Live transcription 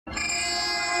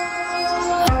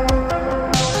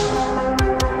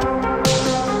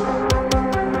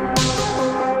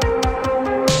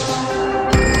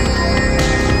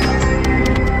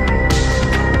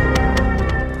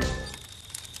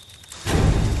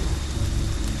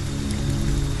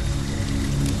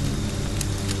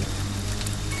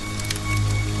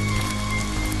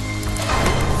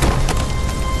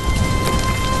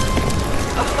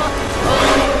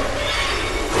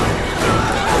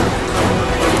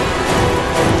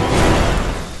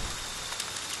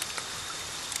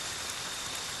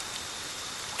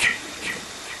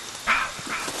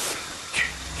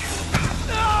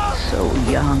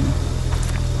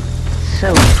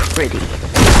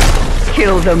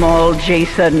Kill them all,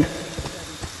 Jason.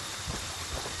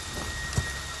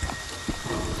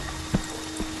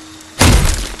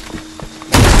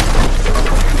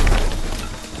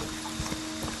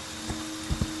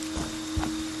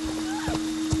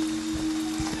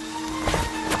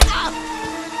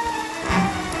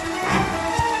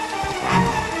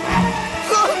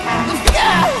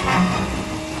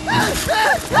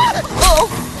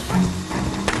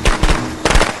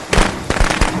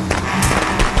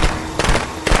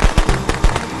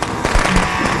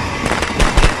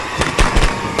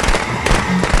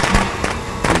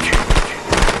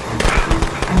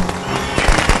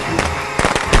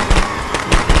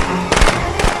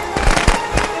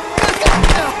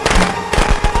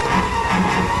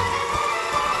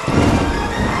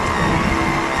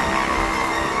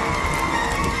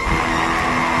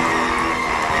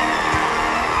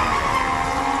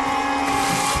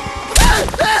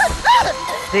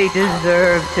 They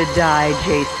deserve to die,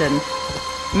 Jason.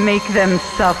 Make them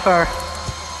suffer.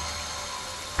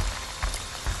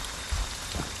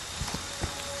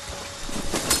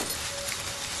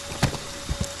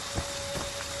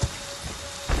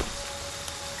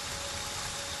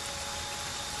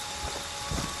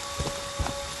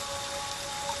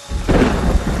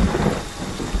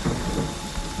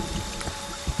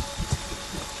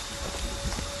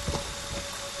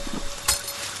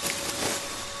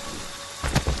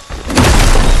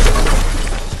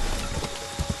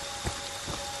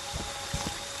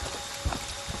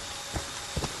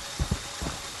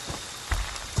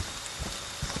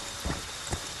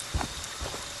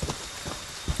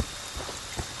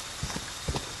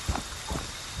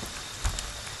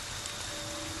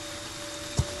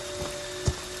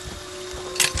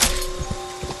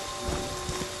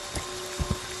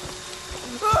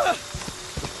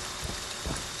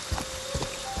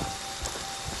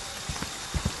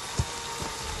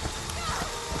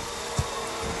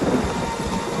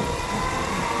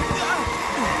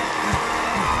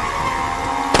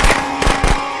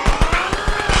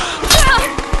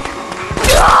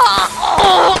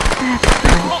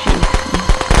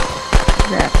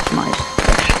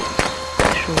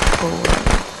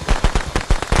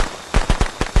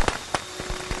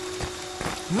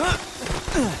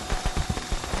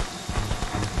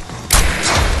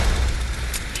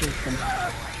 Jason,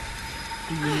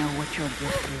 do you know what your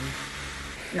gift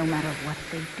is? No matter what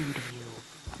they do to you,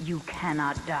 you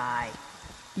cannot die.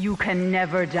 You can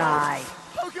never die.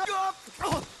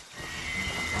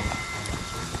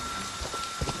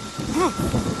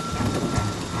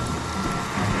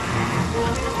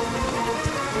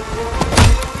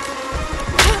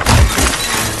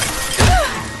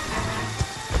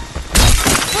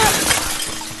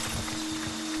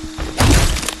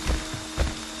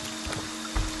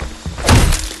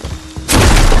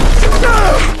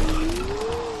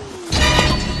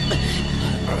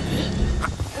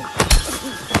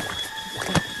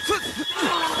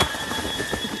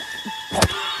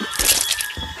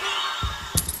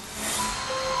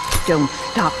 Don't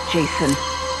stop, Jason.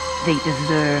 They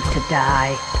deserve to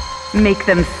die. Make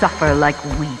them suffer like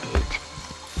we did.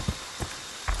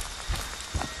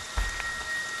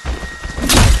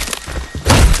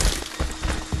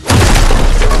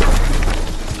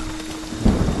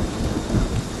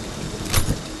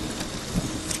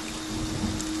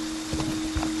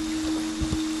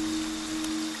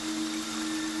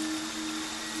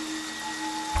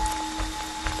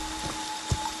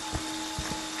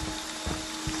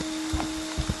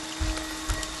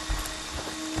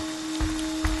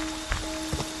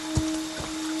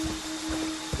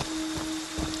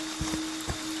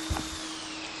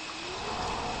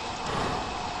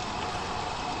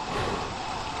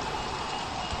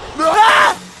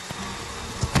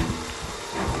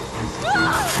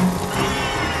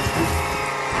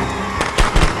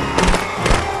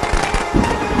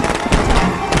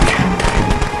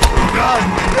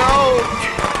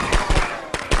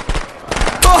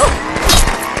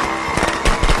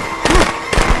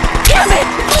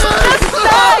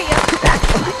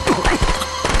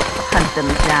 Hunt them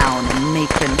down and make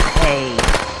them pay.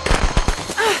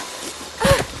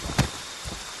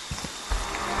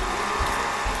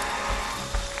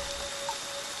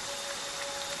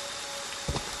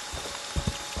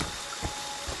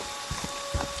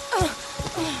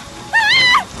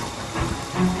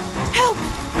 Help!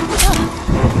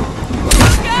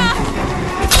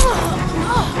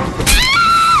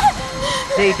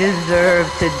 They deserve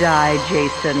to die,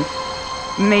 Jason.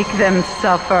 Make them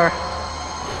suffer.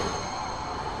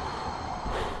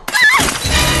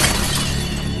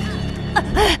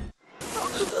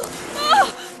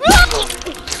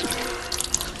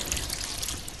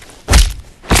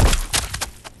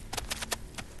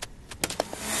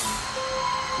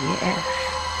 Yes.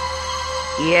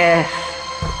 Yes.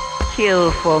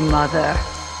 Kill for Mother.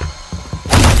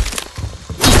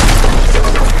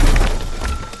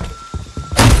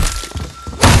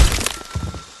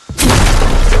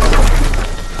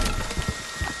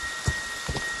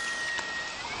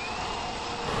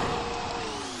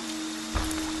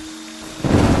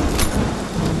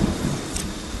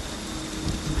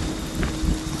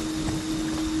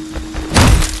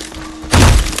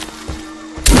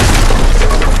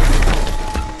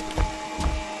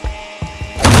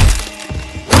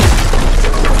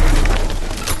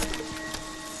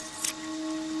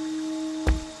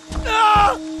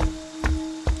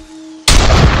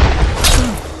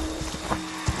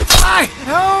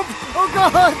 Help! Oh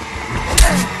God!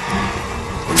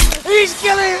 He's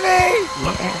killing me!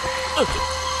 Yes.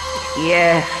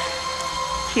 Yes.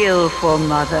 Kill for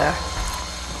Mother.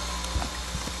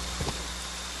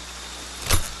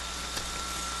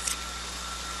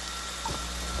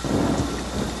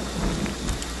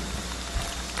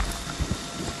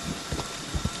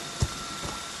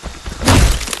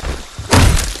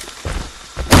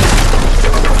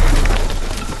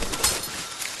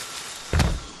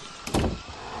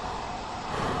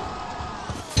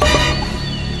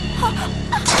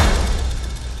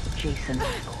 Jason, my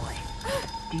boy,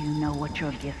 do you know what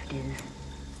your gift is?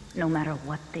 No matter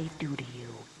what they do to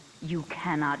you, you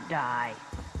cannot die.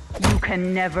 You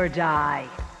can never die.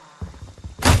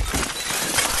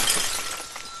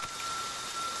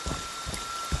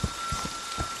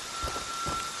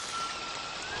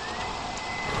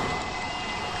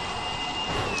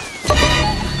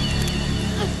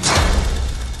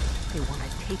 They want to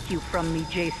take you from me,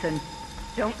 Jason.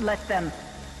 Don't let them.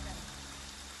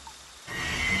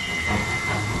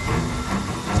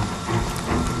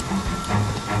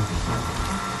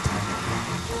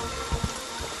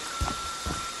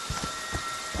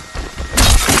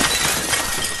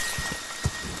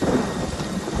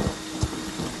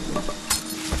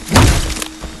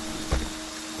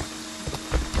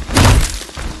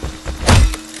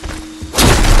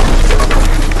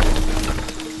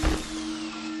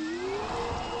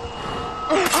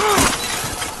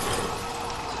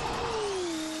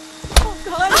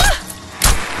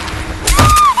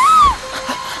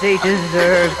 They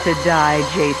deserve to die,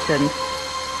 Jason.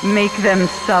 Make them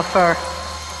suffer.